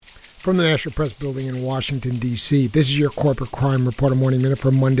From the National Press Building in Washington, D.C., this is your Corporate Crime Reporter Morning Minute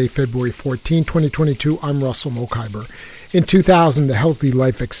for Monday, February 14, 2022. I'm Russell Mokhiber. In 2000, the healthy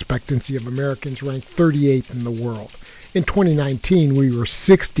life expectancy of Americans ranked 38th in the world. In 2019, we were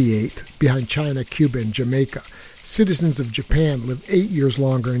 68th, behind China, Cuba, and Jamaica. Citizens of Japan live 8 years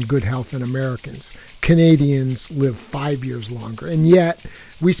longer in good health than Americans. Canadians live 5 years longer. And yet,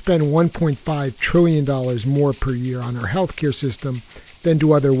 we spend $1.5 trillion more per year on our healthcare system than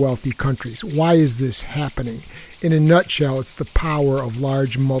do other wealthy countries. Why is this happening? In a nutshell, it's the power of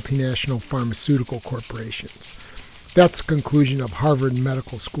large multinational pharmaceutical corporations. That's the conclusion of Harvard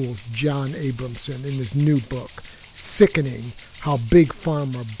Medical School's John Abramson in his new book, Sickening: How Big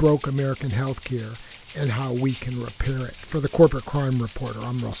Pharma Broke American Healthcare and How We Can Repair It. For the Corporate Crime Reporter,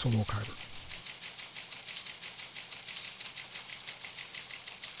 I'm Russell Mokhiber.